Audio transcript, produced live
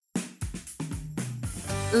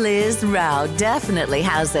Liz Rao definitely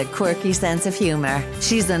has a quirky sense of humor.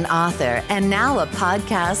 She's an author and now a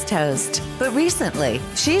podcast host. But recently,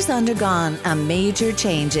 she's undergone a major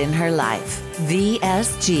change in her life: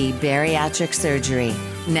 VSG bariatric surgery.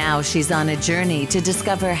 Now she's on a journey to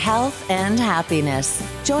discover health and happiness.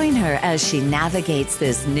 Join her as she navigates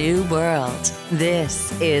this new world.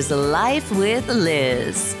 This is Life with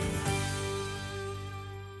Liz.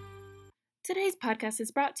 Today's podcast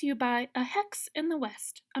is brought to you by A Hex in the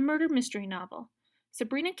West, a murder mystery novel.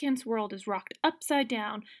 Sabrina Kent's world is rocked upside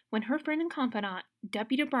down when her friend and confidant,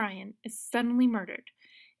 Deputy O'Brien, is suddenly murdered,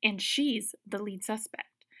 and she's the lead suspect.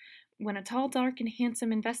 When a tall, dark, and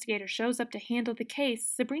handsome investigator shows up to handle the case,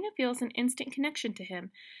 Sabrina feels an instant connection to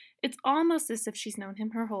him. It's almost as if she's known him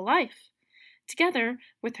her whole life. Together,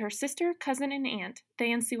 with her sister, cousin, and aunt,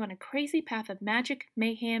 they ensue on a crazy path of magic,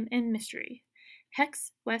 mayhem, and mystery.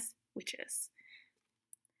 Hex West Witches.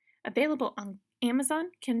 Available on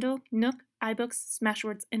Amazon, Kindle, Nook, iBooks,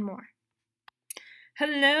 Smashwords, and more.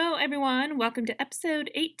 Hello, everyone. Welcome to episode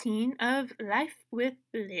 18 of Life with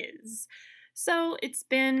Liz. So, it's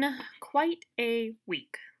been quite a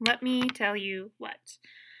week. Let me tell you what.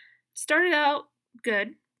 Started out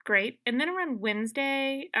good, great, and then around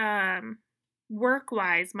Wednesday,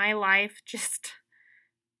 work-wise, my life just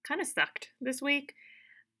kind of sucked this week.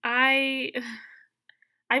 I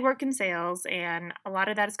work in sales, and a lot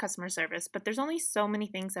of that is customer service, but there's only so many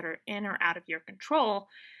things that are in or out of your control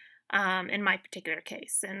in my particular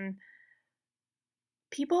case, and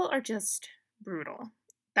people are just brutal.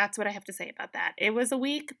 That's what I have to say about that. It was a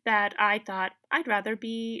week that I thought I'd rather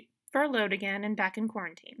be furloughed again and back in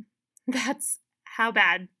quarantine. That's how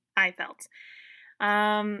bad I felt.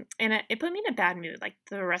 And it put me in a bad mood like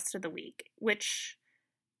the rest of the week, which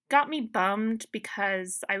got me bummed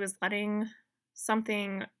because I was letting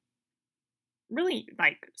something really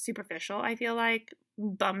superficial, I feel like,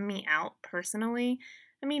 bum me out personally.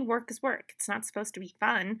 I mean, work is work. It's not supposed to be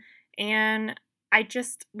fun. And I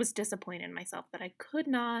just was disappointed in myself that I could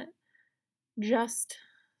not just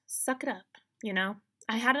suck it up, you know?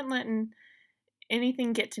 I hadn't let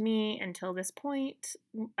anything get to me until this point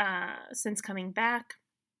since coming back.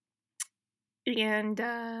 And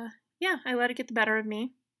I let it get the better of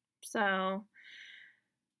me. So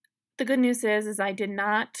the good news is I did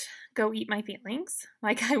not go eat my feelings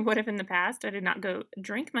like I would have in the past. I did not go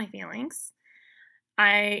drink my feelings.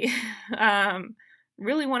 I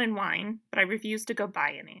really wanted wine, but I refused to go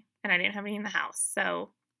buy any, and I didn't have any in the house. So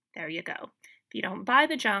there you go. If you don't buy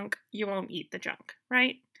the junk, you won't eat the junk,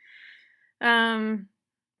 right? So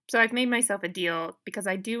I've made myself a deal because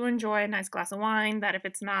I do enjoy a nice glass of wine that if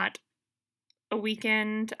it's not a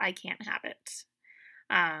weekend, I can't have it.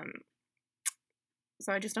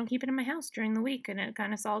 So I just don't keep it in my house during the week, and it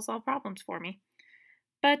kind of solves all problems for me.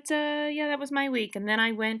 But, that was my week. And then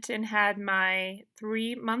I went and had my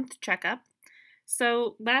 3-month checkup.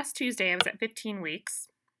 So last Tuesday, I was at 15 weeks.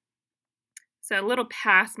 So a little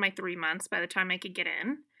past my 3 months by the time I could get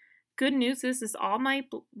in. Good news is all my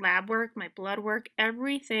lab work, my blood work,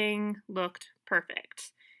 everything looked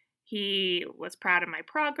perfect. He was proud of my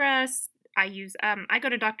progress. I go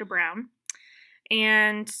to Dr. Brown,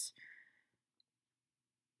 and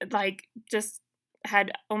just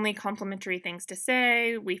had only complimentary things to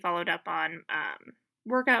say. We followed up on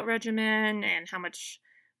workout regimen and how much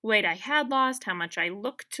weight I had lost, how much I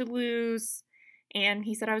looked to lose, and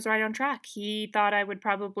he said I was right on track. He thought I would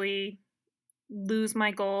probably lose my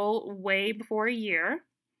goal way before a year.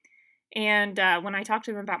 And when I talked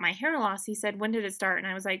to him about my hair loss, he said, when did it start? And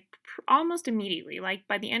I was like, almost immediately, like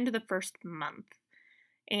by the end of the first month.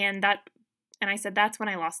 And I said, that's when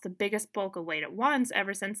I lost the biggest bulk of weight at once.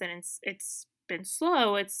 Ever since then, it's been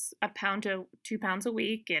slow. It's 1 pound to 2 pounds a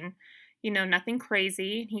week, and, nothing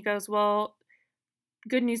crazy. He goes, well,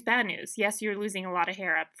 good news, bad news. Yes, you're losing a lot of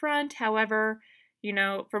hair up front. However,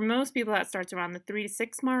 for most people, that starts around the 3 to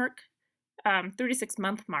 6 month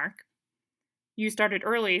mark. You started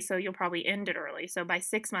early, so you'll probably end it early. So by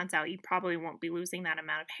 6 months out, you probably won't be losing that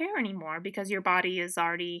amount of hair anymore because your body is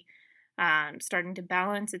already starting to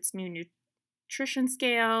balance its new nutrition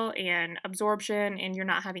scale and absorption, and you're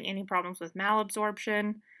not having any problems with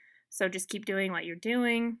malabsorption. So just keep doing what you're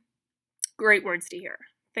doing. Great words to hear.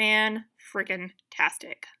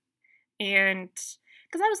 Fan-friggin-tastic. And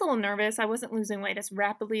because I was a little nervous, I wasn't losing weight as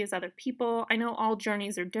rapidly as other people. I know all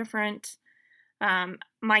journeys are different.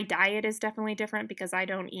 My diet is definitely different because I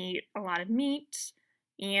don't eat a lot of meat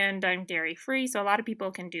and I'm dairy free. So a lot of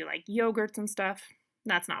people can do like yogurts and stuff.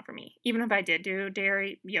 That's not for me. Even if I did do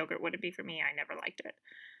dairy, yogurt wouldn't be for me. I never liked it.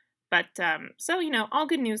 But, all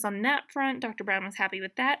good news on that front. Dr. Brown was happy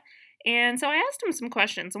with that. And so I asked him some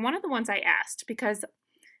questions. And one of the ones I asked, because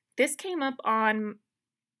This came up on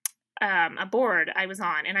a board I was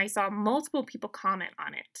on, and I saw multiple people comment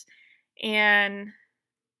on it. And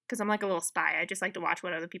because I'm like a little spy, I just like to watch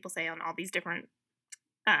what other people say on all these different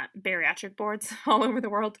bariatric boards all over the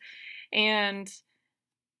world. And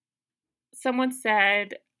someone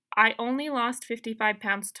said, I only lost 55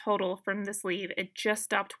 pounds total from the sleeve. It just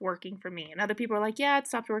stopped working for me. And other people are like, yeah, it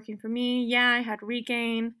stopped working for me. Yeah, I had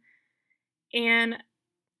regain. And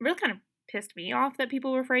really kind of pissed me off that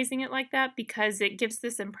people were phrasing it like that, because it gives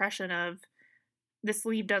this impression of the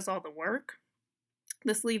sleeve does all the work.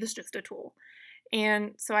 The sleeve is just a tool.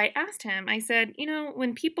 And so I asked him, I said,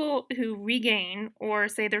 when people who regain or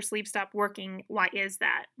say their sleeve stopped working, why is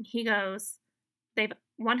that? He goes, they've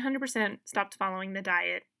 100% stopped following the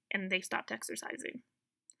diet and they stopped exercising,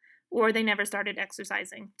 or they never started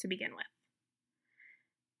exercising to begin with.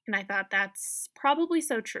 And I thought that's probably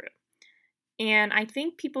so true. And I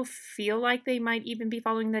think people feel like they might even be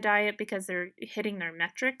following the diet because they're hitting their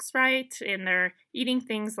metrics right, and they're eating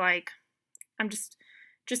things like, I'm just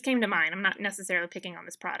came to mind. I'm not necessarily picking on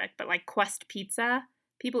this product, but like Quest pizza,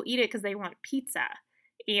 people eat it because they want pizza.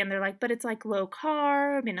 And they're like, but it's like low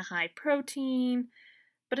carb and a high protein,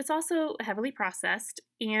 but it's also heavily processed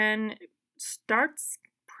and starts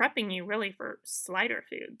prepping you really for slider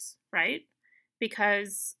foods, right?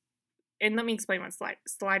 Because, and let me explain what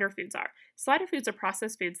slider foods are. Slider foods are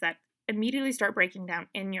processed foods that immediately start breaking down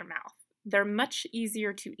in your mouth. They're much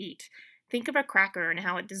easier to eat. Think of a cracker and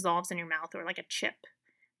how it dissolves in your mouth, or like a chip.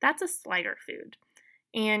 That's a slider food.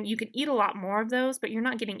 And you can eat a lot more of those, but you're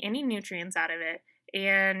not getting any nutrients out of it.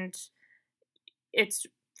 And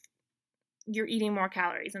you're eating more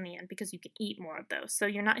calories in the end because you can eat more of those. So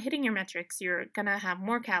you're not hitting your metrics. You're going to have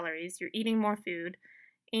more calories. You're eating more food.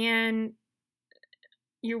 And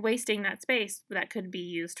you're wasting that space that could be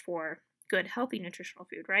used for good, healthy, nutritional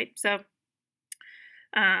food, right? So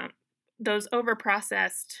those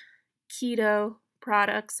over-processed keto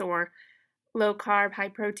products or low-carb,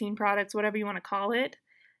 high-protein products, whatever you want to call it,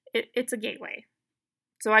 it's a gateway.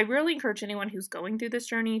 So I really encourage anyone who's going through this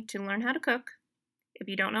journey to learn how to cook, if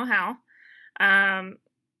you don't know how,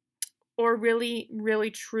 or really,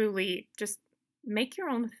 really, truly just make your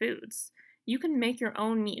own foods. You can make your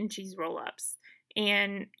own meat and cheese roll-ups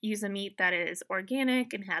and use a meat that is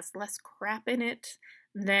organic and has less crap in it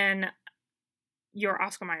than your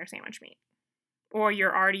Oscar Mayer sandwich meat or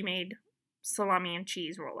your already made salami and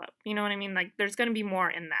cheese roll-up. You know what I mean? Like, there's going to be more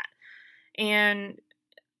in that. And,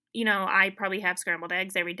 I probably have scrambled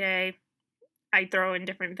eggs every day. I throw in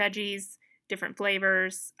different veggies, different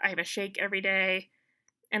flavors. I have a shake every day.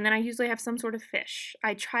 And then I usually have some sort of fish.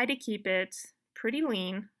 I try to keep it pretty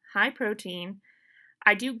lean, high protein.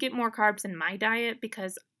 I do get more carbs in my diet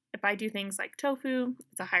because if I do things like tofu,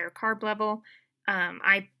 it's a higher carb level.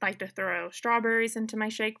 I like to throw strawberries into my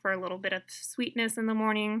shake for a little bit of sweetness in the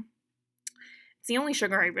morning. It's the only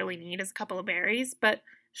sugar I really need is a couple of berries, but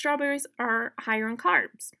strawberries are higher in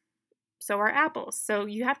carbs. So are apples. So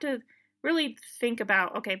you have to really think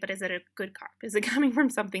about, okay, but is it a good carb? Is it coming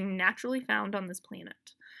from something naturally found on this planet?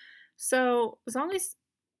 So as long as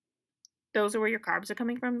those are where your carbs are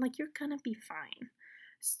coming from, like, you're gonna be fine.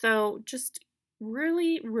 So just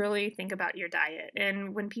really, really think about your diet.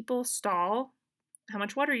 And when people stall, how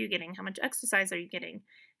much water are you getting? How much exercise are you getting?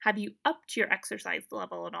 Have you upped your exercise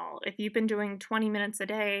level at all? If you've been doing 20 minutes a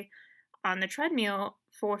day on the treadmill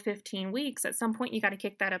for 15 weeks, at some point you got to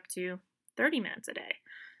kick that up to 30 minutes a day.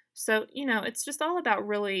 So, it's just all about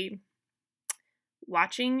really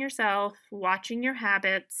watching yourself, watching your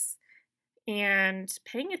habits, and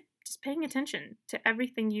just paying attention to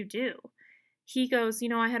everything you do. He goes,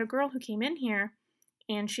 I had a girl who came in here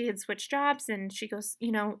and she had switched jobs, and she goes,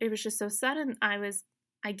 it was just so sudden.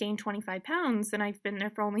 I gained 25 pounds and I've been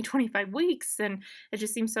there for only 25 weeks, and it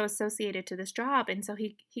just seems so associated to this job. And so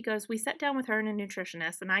he goes, we sat down with her and a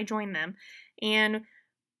nutritionist, and I joined them, and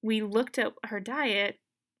we looked at her diet.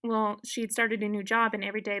 Well, she had started a new job, and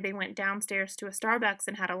every day they went downstairs to a Starbucks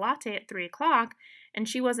and had a latte at 3:00, and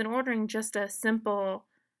she wasn't ordering just a simple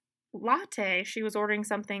latte. She was ordering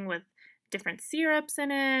something with different syrups in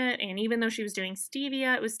it, and even though she was doing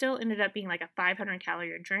stevia, it was still ended up being like a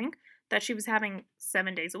 500-calorie drink that she was having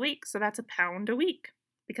 7 days a week. So that's a pound a week,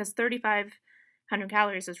 because 3,500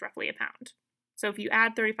 calories is roughly a pound. So if you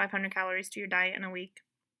add 3,500 calories to your diet in a week,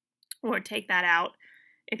 or take that out,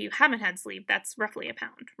 if you haven't had sleep, that's roughly a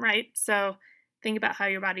pound, right? So think about how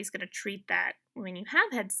your body's going to treat that when you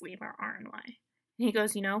have had sleep or RNY. And he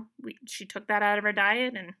goes, she took that out of her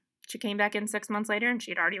diet, and she came back in 6 months later and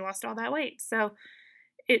she had already lost all that weight. So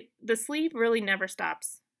the sleep really never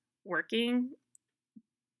stops working,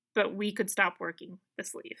 but we could stop working the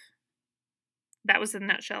sleeve. that was the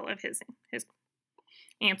nutshell of his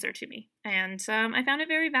answer to me. And I found it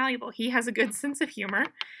very valuable. He has a good sense of humor,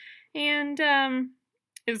 and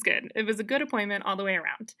it was good. It was a good appointment all the way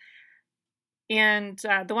around. And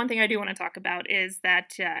the one thing I do want to talk about is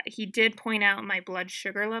that he did point out my blood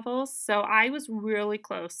sugar levels. So I was really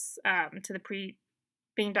close to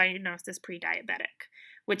being diagnosed as pre-diabetic,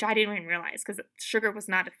 which I didn't even realize because sugar was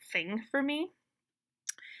not a thing for me.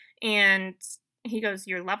 And he goes,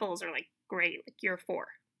 "Your levels are like great, like you're 4."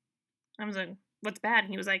 I was like, "What's bad?"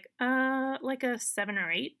 And he was like a 7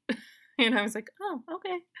 or 8. And I was like, "Oh,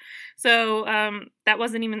 okay." So that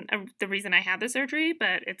wasn't even the reason I had the surgery,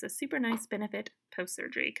 but it's a super nice benefit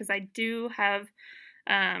post-surgery because I do have,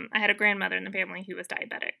 I had a grandmother in the family who was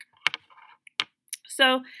diabetic.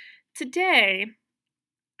 So today,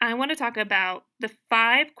 I want to talk about the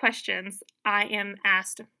 5 questions I am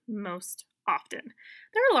asked most often.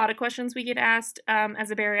 There are a lot of questions we get asked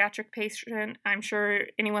as a bariatric patient. I'm sure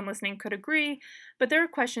anyone listening could agree, but there are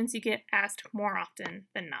questions you get asked more often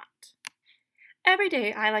than not. Every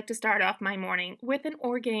day, I like to start off my morning with an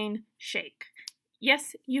Orgain shake.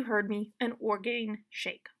 Yes, you heard me, an Orgain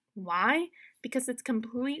shake. Why? Because it's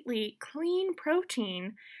completely clean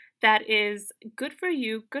protein that is good for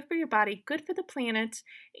you, good for your body, good for the planet,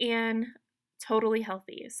 and totally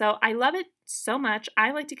healthy. So I love it so much.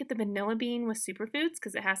 I like to get the vanilla bean with superfoods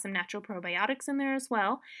because it has some natural probiotics in there as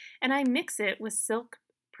well. And I mix it with Silk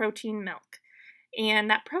protein milk. And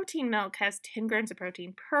that protein milk has 10 grams of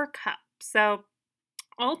protein per cup. So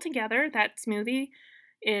altogether, that smoothie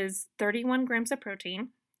is 31 grams of protein,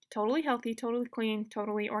 totally healthy, totally clean,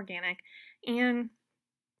 totally organic, and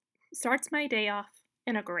starts my day off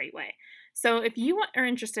in a great way. So if you are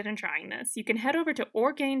interested in trying this, you can head over to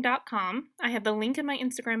Orgain.com. I have the link in my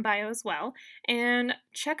Instagram bio as well, and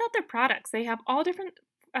check out their products. They have all different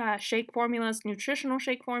shake formulas, nutritional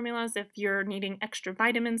shake formulas if you're needing extra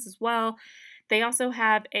vitamins as well. They also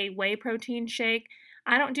have a whey protein shake.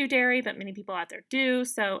 I don't do dairy, but many people out there do.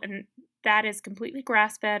 So, and that is completely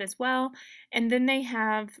grass-fed as well. And then they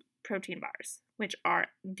have protein bars, which are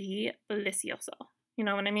delicioso. You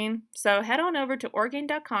know what I mean? So head on over to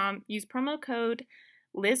Orgain.com, use promo code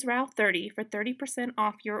LizRow30 for 30%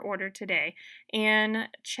 off your order today, and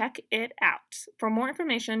check it out. For more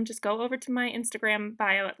information, just go over to my Instagram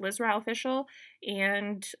bio at LizRowOfficial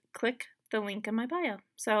and click the link in my bio.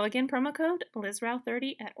 So again, promo code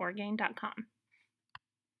LizRow30 at Orgain.com.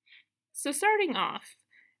 So starting off,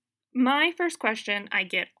 my first question I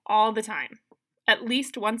get all the time, at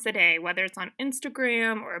least once a day, whether it's on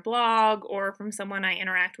Instagram or a blog or from someone I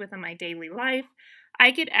interact with in my daily life,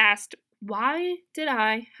 I get asked, why did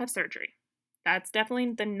I have surgery? That's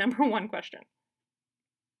definitely the number one question.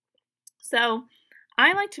 So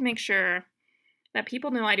I like to make sure that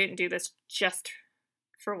people know I didn't do this just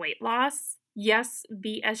for weight loss. Yes,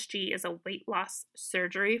 VSG is a weight loss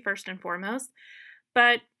surgery first and foremost,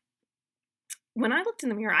 but when I looked in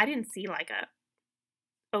the mirror, I didn't see like a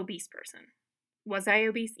obese person. Was I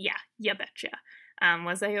obese? Yeah, you betcha.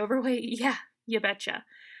 Was I overweight? Yeah, you betcha.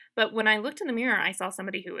 But when I looked in the mirror, I saw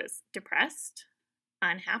somebody who was depressed,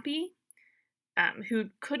 unhappy,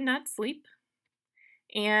 who could not sleep,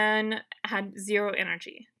 and had zero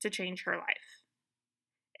energy to change her life.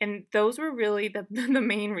 And those were really the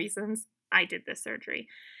main reasons I did this surgery,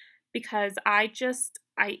 because I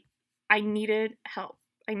needed help.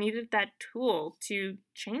 I needed that tool to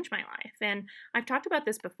change my life. And I've talked about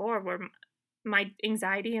this before, where my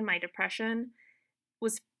anxiety and my depression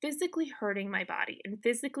was physically hurting my body and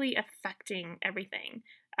physically affecting everything.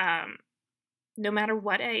 No matter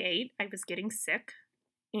what I ate, I was getting sick,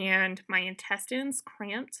 and my intestines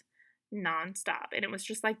cramped nonstop. And it was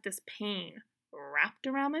just like this pain wrapped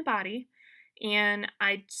around my body. And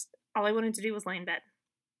all I wanted to do was lay in bed.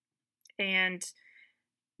 And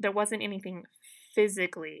there wasn't anything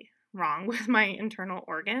physically wrong with my internal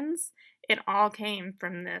organs. It all came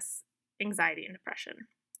from this anxiety and depression.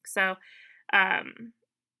 So,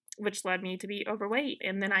 which led me to be overweight.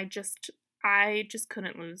 And then I just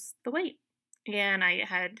couldn't lose the weight. And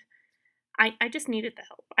I just needed the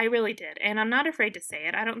help. I really did. And I'm not afraid to say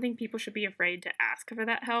it. I don't think people should be afraid to ask for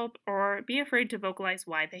that help or be afraid to vocalize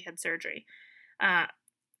why they had surgery. I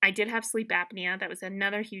did have sleep apnea. That was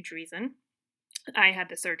another huge reason I had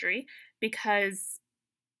the surgery, because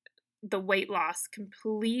the weight loss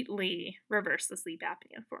completely reversed the sleep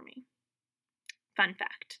apnea for me. Fun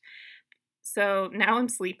fact. So now I'm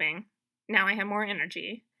sleeping. Now I have more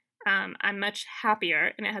energy. I'm much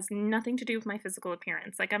happier, and it has nothing to do with my physical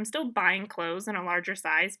appearance. Like, I'm still buying clothes in a larger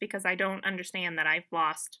size because I don't understand that I've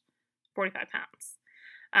lost 45 pounds.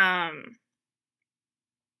 And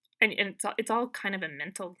it's all kind of a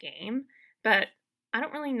mental game. But I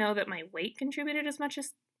don't really know that my weight contributed as much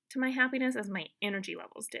as to my happiness as my energy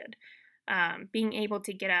levels did. Being able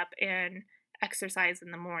to get up and exercise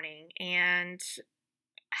in the morning and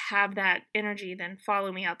have that energy then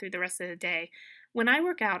follow me out through the rest of the day. When I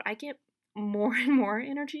work out, I get more and more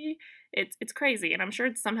energy. It's crazy, and I'm sure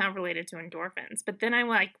it's somehow related to endorphins. But then I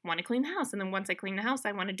like want to clean the house, and then once I clean the house,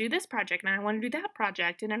 I want to do this project and I want to do that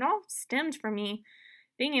project, and it all stemmed from me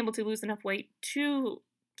being able to lose enough weight to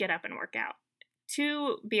get up and work out,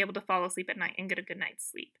 to be able to fall asleep at night and get a good night's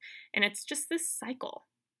sleep. And it's just this cycle.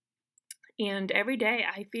 And every day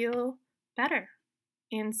I feel better.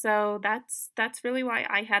 And so that's really why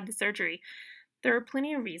I had the surgery. There are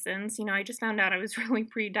plenty of reasons. I just found out I was really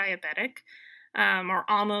pre-diabetic, or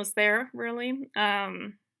almost there, really.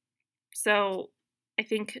 So I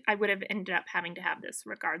think I would have ended up having to have this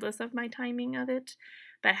regardless of my timing of it.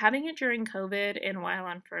 But having it during COVID and while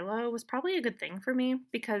on furlough was probably a good thing for me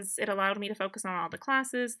because it allowed me to focus on all the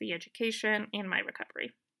classes, the education, and my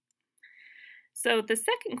recovery. So the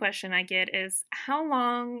second question I get is, how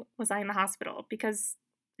long was I in the hospital? Because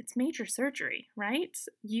it's major surgery, right?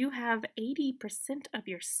 You have 80% of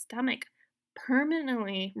your stomach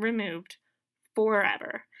permanently removed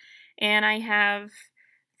forever. And I have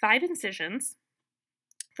 5 incisions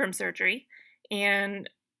from surgery, and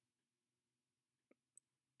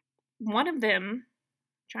one of them,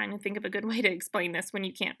 trying to think of a good way to explain this when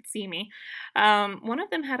you can't see me, one of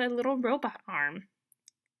them had a little robot arm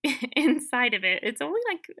inside of it. It's only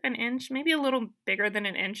like an inch, maybe a little bigger than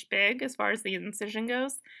an inch big as far as the incision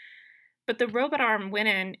goes. But the robot arm went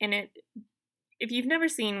in, and if you've never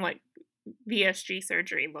seen what VSG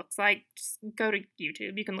surgery looks like, just go to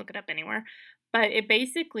YouTube. You can look it up anywhere. But it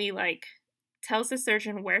basically like tells the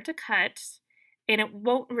surgeon where to cut, and it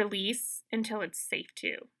won't release until it's safe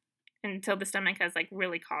to, until the stomach has like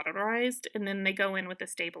really cauterized, and then they go in with a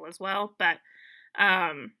staple as well. But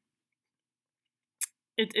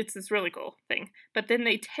it's this really cool thing. But then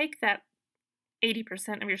they take that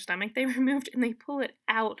 80% of your stomach they removed and they pull it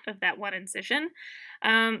out of that one incision.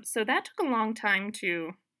 So that took a long time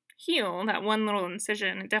to heal, that one little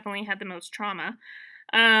incision. It definitely had the most trauma.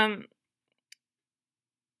 But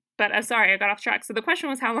sorry, I got off track. So the question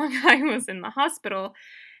was how long I was in the hospital.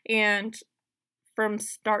 And from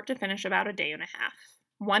start to finish, about a day and a half.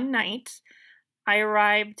 One night, I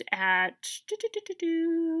arrived at,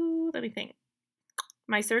 let me think.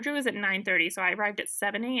 My surgery was at 9:30, so I arrived at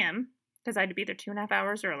 7 a.m. because I had to be there 2.5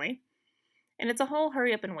 hours early. And it's a whole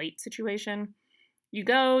hurry up and wait situation. You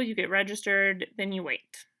go, you get registered, then you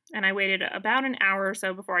wait. And I waited about an hour or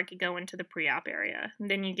so before I could go into the pre-op area. And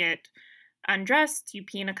then you get undressed, you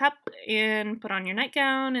pee in a cup and put on your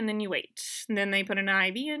nightgown, and then you wait. And then they put an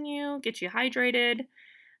IV in you, get you hydrated.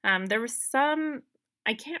 There was some,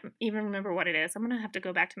 I can't even remember what it is. I'm going to have to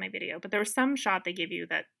go back to my video. But there was some shot they give you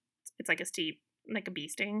that it's like a bee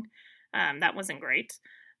sting. That wasn't great.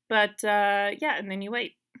 But yeah, and then you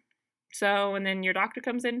wait. So, and then your doctor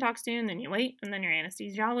comes in and talks to you, and then you wait, and then your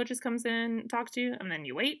anesthesiologist comes in and talks to you, and then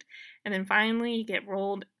you wait, and then finally you get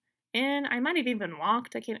rolled in. I might have even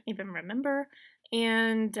walked, I can't even remember.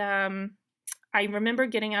 And I remember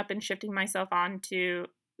getting up and shifting myself onto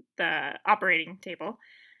the operating table.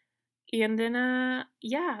 And then,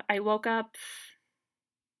 yeah, I woke up.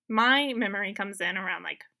 My memory comes in around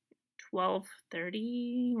like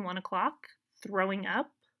 12:30, 1 o'clock, throwing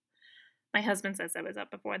up. My husband says I was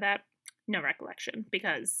up before that. No recollection,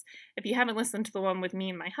 because if you haven't listened to the one with me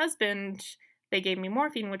and my husband, they gave me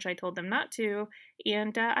morphine, which I told them not to,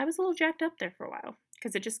 and I was a little jacked up there for a while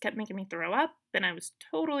because it just kept making me throw up, and I was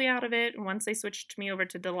totally out of it. And once they switched me over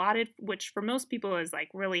to Dilaudid, which for most people is like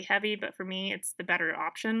really heavy, but for me it's the better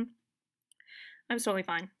option, I was totally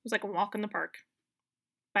fine. It was like a walk in the park.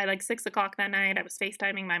 By like 6 o'clock that night, I was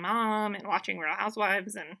FaceTiming my mom and watching Real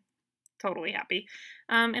Housewives and totally happy.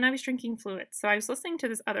 And I was drinking fluids. So I was listening to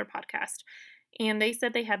this other podcast, and they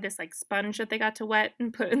said they had this like sponge that they got to wet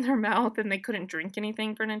and put in their mouth, and they couldn't drink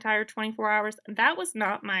anything for an entire 24 hours. That was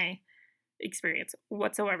not my experience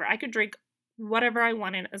whatsoever. I could drink whatever I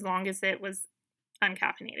wanted as long as it was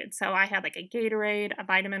uncaffeinated. So I had like a Gatorade, a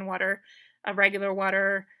vitamin water, a regular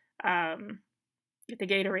water. The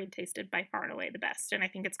Gatorade tasted by far and away the best, and I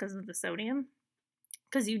think it's because of the sodium,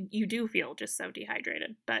 because you do feel just so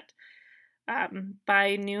dehydrated. But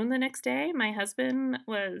by noon the next day, my husband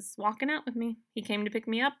was walking out with me. He came to pick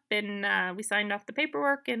me up, and we signed off the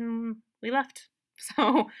paperwork, and we left.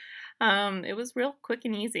 So it was real quick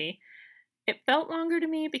and easy. It felt longer to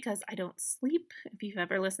me because I don't sleep. If you've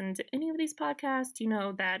ever listened to any of these podcasts, you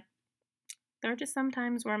know that there are just some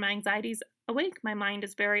times where my anxiety's awake, my mind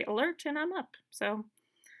is very alert, and I'm up. So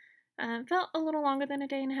Felt a little longer than a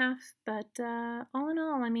day and a half, but all in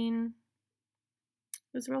all, I mean,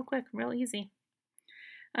 it was real quick, real easy.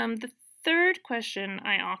 The third question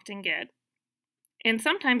I often get, and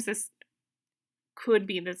sometimes this could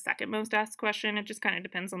be the second most asked question, it just kind of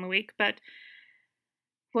depends on the week, but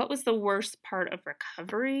what was the worst part of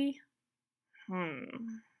recovery? Hmm.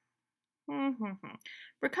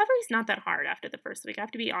 Recovery's not that hard after the first week. I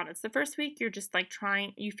have to be honest. The first week, you're just like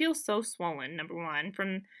you feel so swollen, number one,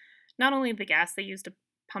 from not only the gas they use to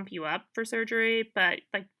pump you up for surgery, but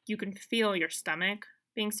like you can feel your stomach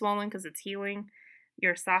being swollen because it's healing.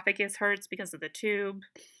 Your esophagus hurts because of the tube.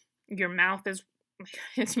 Your mouth is,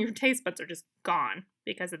 your taste buds are just gone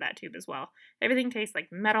because of that tube as well. Everything tastes like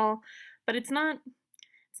metal, but it's not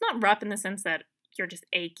rough in the sense that you're just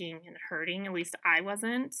aching and hurting. At least I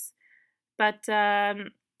wasn't. But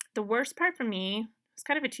the worst part for me was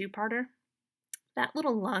kind of a two-parter. That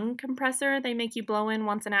little lung compressor they make you blow in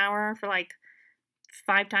once an hour for like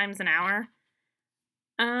 5 times an hour.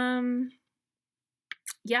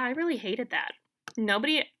 Yeah, I really hated that.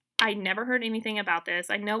 I never heard anything about this.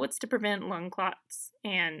 I know it's to prevent lung clots,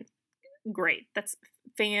 and great. That's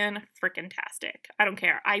fan-frickin-tastic. I don't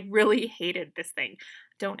care. I really hated this thing.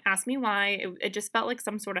 Don't ask me why. It just felt like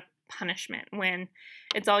some sort of punishment when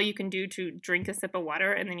it's all you can do to drink a sip of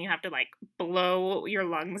water and then you have to like blow your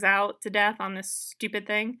lungs out to death on this stupid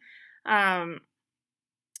thing. Um,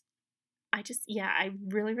 I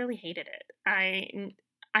really, really hated it.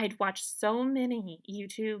 I'd watched so many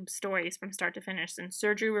YouTube stories from start to finish and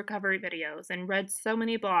surgery recovery videos and read so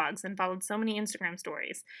many blogs and followed so many Instagram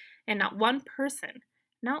stories. And not one person,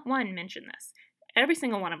 not one mentioned this. Every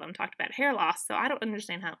single one of them talked about hair loss, so I don't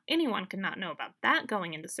understand how anyone could not know about that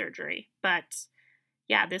going into surgery. But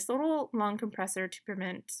yeah, this little lung compressor to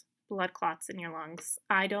prevent blood clots in your lungs.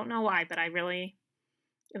 I don't know why, but it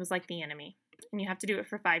was like the enemy. And you have to do it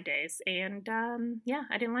for 5 days. And yeah,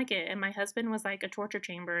 I didn't like it. And my husband was like a torture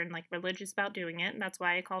chamber and like religious about doing it. And that's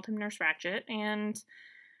why I called him Nurse Ratchet. And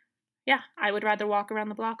yeah, I would rather walk around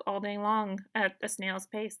the block all day long at a snail's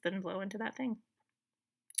pace than blow into that thing.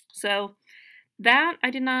 So that I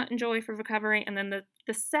did not enjoy for recovery. And then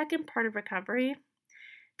the second part of recovery,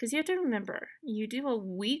 because you have to remember, you do a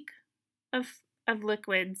week of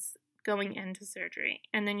liquids going into surgery,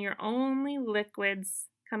 and then your only liquids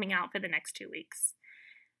coming out for the next 2 weeks.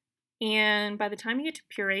 And by the time you get to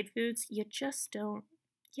pureed foods, you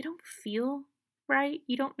don't feel right.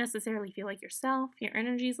 You don't necessarily feel like yourself. Your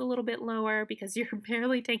energy is a little bit lower because you're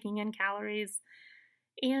barely taking in calories.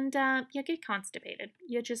 And you get constipated.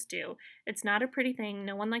 You just do. It's not a pretty thing.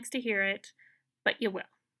 No one likes to hear it, but you will.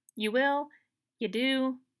 You will. You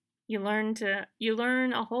do. You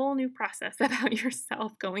learn a whole new process about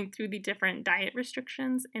yourself going through the different diet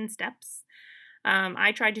restrictions and steps.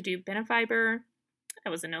 I tried to do Benefiber. It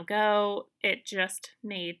was a no-go. It just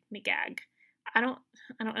made me gag. I don't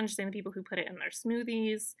understand the people who put it in their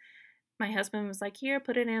smoothies. My husband was like, "Here,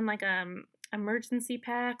 put it in like emergency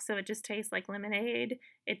pack so it just tastes like lemonade.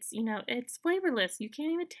 It's flavorless. You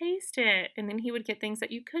can't even taste it." And then he would get things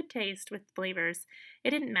that you could taste with flavors. It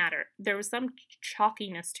didn't matter. There was some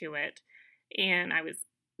chalkiness to it, and I was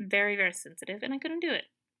very, very sensitive, and I couldn't do it.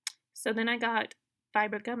 So then I got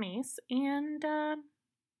fiber gummies and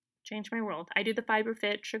changed my world. I do the Fiber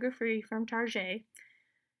Fit sugar-free from Target,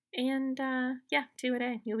 and yeah, 2 a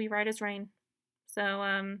day. You'll be right as rain.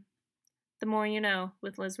 So the more you know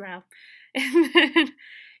with Liz Rao. And then,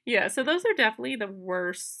 yeah, so those are definitely the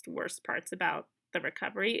worst parts about the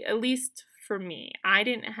recovery, at least for me. I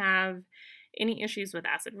didn't have any issues with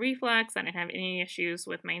acid reflux. I didn't have any issues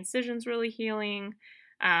with my incisions really healing,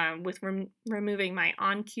 with removing my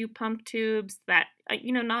on-cue pump tubes that,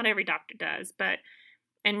 not every doctor does, but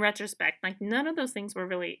in retrospect, like none of those things were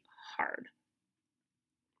really hard.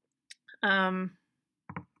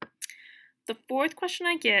 The fourth question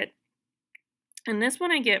I get, and this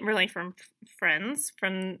one I get really from friends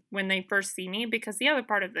from when they first see me, because the other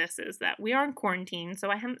part of this is that we are in quarantine, so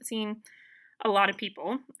I haven't seen a lot of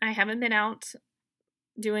people. I haven't been out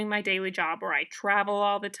doing my daily job where I travel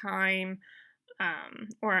all the time,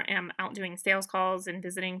 or am out doing sales calls and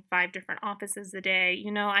visiting 5 different offices a day.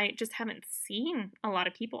 I just haven't seen a lot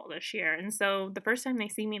of people this year. And so the first time they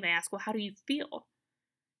see me, they ask, "Well, how do you feel?"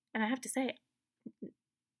 And I have to say,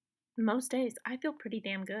 most days I feel pretty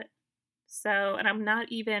damn good. So, and I'm not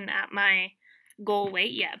even at my goal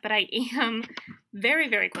weight yet, but I am very,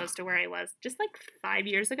 very close to where I was just like 5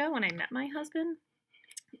 years ago when I met my husband.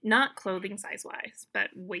 Not clothing size wise,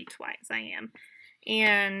 but weight wise, I am.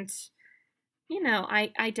 And,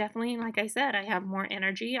 I definitely, like I said, I have more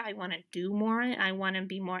energy. I want to do more. I want to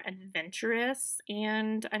be more adventurous.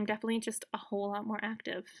 And I'm definitely just a whole lot more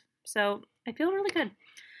active. So I feel really good.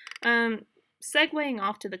 Segueing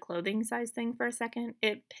off to the clothing size thing for a second,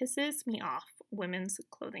 it pisses me off, women's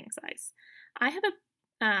clothing size. I have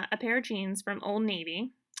a pair of jeans from Old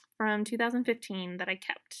Navy from 2015 that I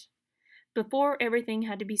kept before everything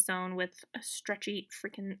had to be sewn with a stretchy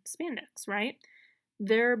freaking spandex, right?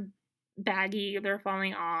 They're baggy, they're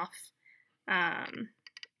falling off,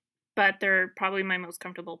 but they're probably my most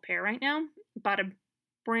comfortable pair right now. Bought a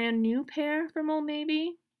brand new pair from Old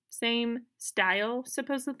Navy, same style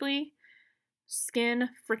supposedly, skin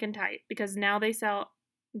freaking tight because now they sew,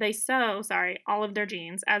 all of their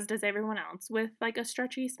jeans, as does everyone else, with like a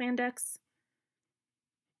stretchy spandex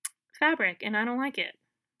fabric, and I don't like it.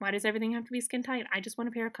 Why does everything have to be skin tight? I just want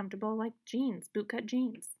a pair of comfortable like jeans, bootcut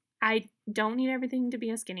jeans. I don't need everything to be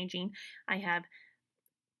a skinny jean. I have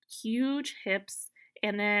huge hips,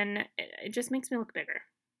 and then it just makes me look bigger.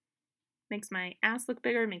 Makes my ass look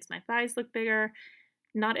bigger, makes my thighs look bigger.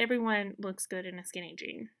 Not everyone looks good in a skinny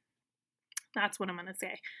jean. That's what I'm going to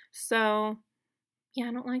say. So, yeah,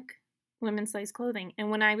 I don't like women's size clothing. And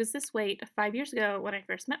when I was this weight 5 years ago, when I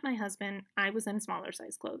first met my husband, I was in smaller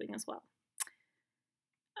size clothing as well.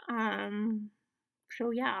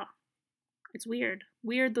 So yeah, it's weird.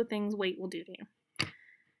 Weird the things weight will do to you.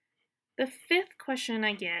 The fifth question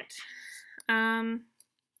I get,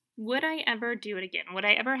 would I ever do it again? Would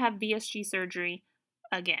I ever have VSG surgery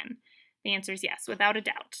again? The answer is yes, without a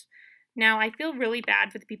doubt. Now, I feel really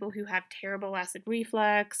bad for the people who have terrible acid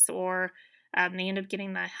reflux or they end up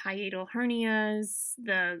getting the hiatal hernias,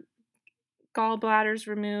 the gallbladders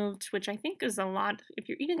removed, which I think is a lot. If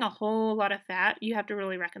you're eating a whole lot of fat, you have to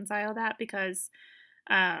really reconcile that because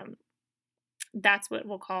that's what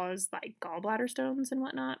will cause like gallbladder stones and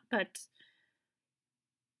whatnot. But,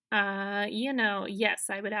 yes,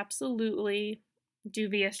 I would absolutely do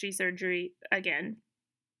VSG surgery again.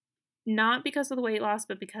 Not because of the weight loss,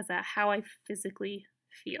 but because of how I physically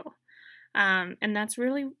feel. And that's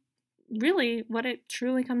really what it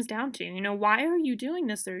truly comes down to. Why are you doing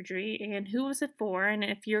this surgery and who is it for, and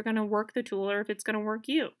if you're going to work the tool or if it's going to work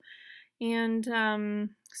you. And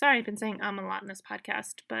sorry, I've been saying a lot in this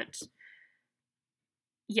podcast, but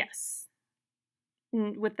yes,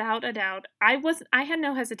 without a doubt, I had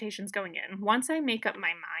no hesitations going in. Once I make up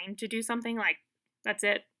my mind to do something, like, that's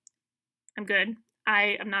it, I'm good.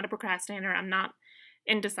 I am not a procrastinator. I'm not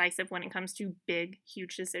indecisive when it comes to big,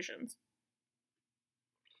 huge decisions.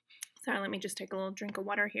 Sorry, let me just take a little drink of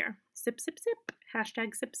water here. Sip, sip, sip.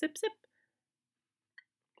 Hashtag sip, sip, sip.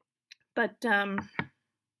 But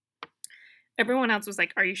everyone else was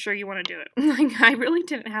like, are you sure you want to do it? Like, I really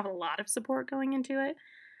didn't have a lot of support going into it.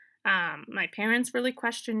 My parents really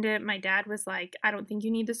questioned it. My dad was like, I don't think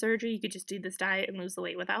you need the surgery. You could just do this diet and lose the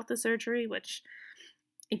weight without the surgery, which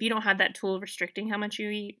if you don't have that tool restricting how much you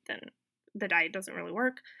eat, then the diet doesn't really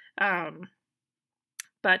work. Yeah,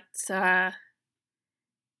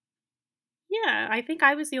 I think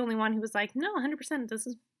I was the only one who was like, no, 100%, this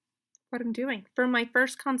is what I'm doing. For my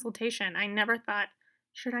first consultation, I never thought,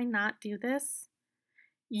 should I not do this?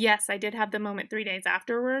 Yes, I did have the moment 3 days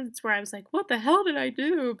afterwards where I was like, what the hell did I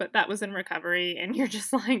do? But that was in recovery, and you're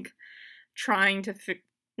just like trying to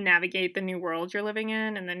navigate the new world you're living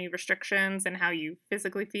in and the new restrictions and how you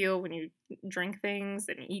physically feel when you drink things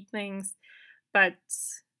and eat things. But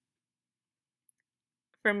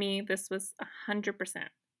for me, this was 100%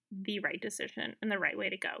 the right decision and the right way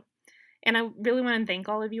to go. And I really want to thank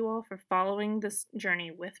all of you all for following this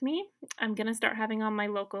journey with me. I'm going to start having on my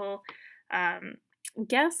local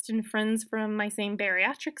guests and friends from my same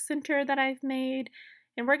bariatric center that I've made.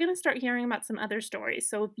 And we're going to start hearing about some other stories.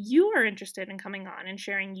 So if you are interested in coming on and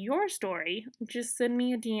sharing your story, just send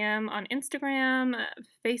me a DM on Instagram,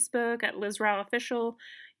 Facebook at Liz Rao Official.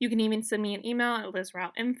 You can even send me an email at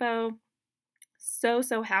lizraoinfo.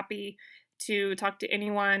 So happy to talk to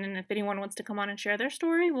anyone, and if anyone wants to come on and share their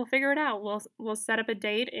story, we'll figure it out. We'll set up a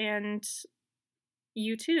date, and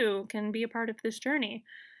you too can be a part of this journey.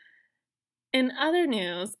 In other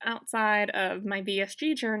news, outside of my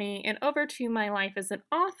VSG journey and over to my life as an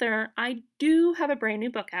author, I do have a brand new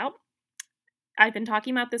book out. I've been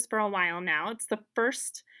talking about this for a while now. It's the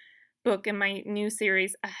first book in my new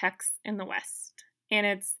series, A Hex in the West, and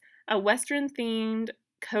it's a Western-themed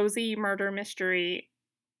cozy murder mystery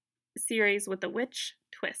series with a witch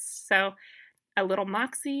twist. So a little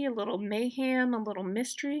moxie, a little mayhem, a little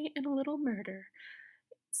mystery, and a little murder.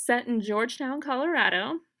 Set in Georgetown,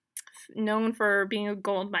 Colorado, known for being a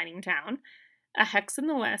gold mining town. A Hex in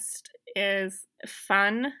the West is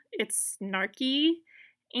fun, it's snarky,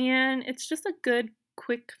 and it's just a good,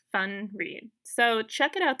 quick, fun read. So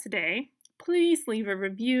check it out today. Please leave a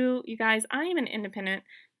review. You guys, I am an independent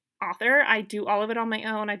author. I do all of it on my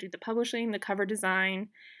own. I do the publishing, the cover design,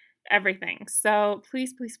 everything. So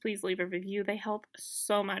please, please, please leave a review. They help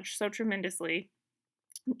so much, so tremendously.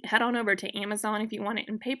 Head on over to Amazon if you want it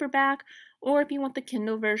in paperback, or if you want the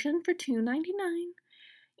Kindle version for $2.99.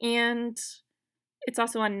 And it's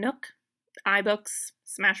also on Nook, iBooks,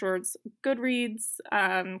 Smashwords, Goodreads,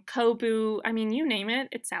 Kobo. I mean, you name it,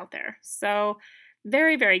 it's out there. So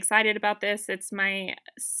very, very excited about this. It's my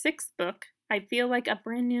 6th book. I feel like a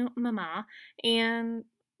brand new mama. And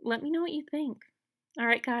let me know what you think. All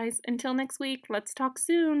right, guys, until next week, let's talk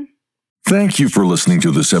soon. Thank you for listening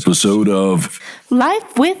to this episode of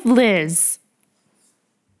Life with Liz.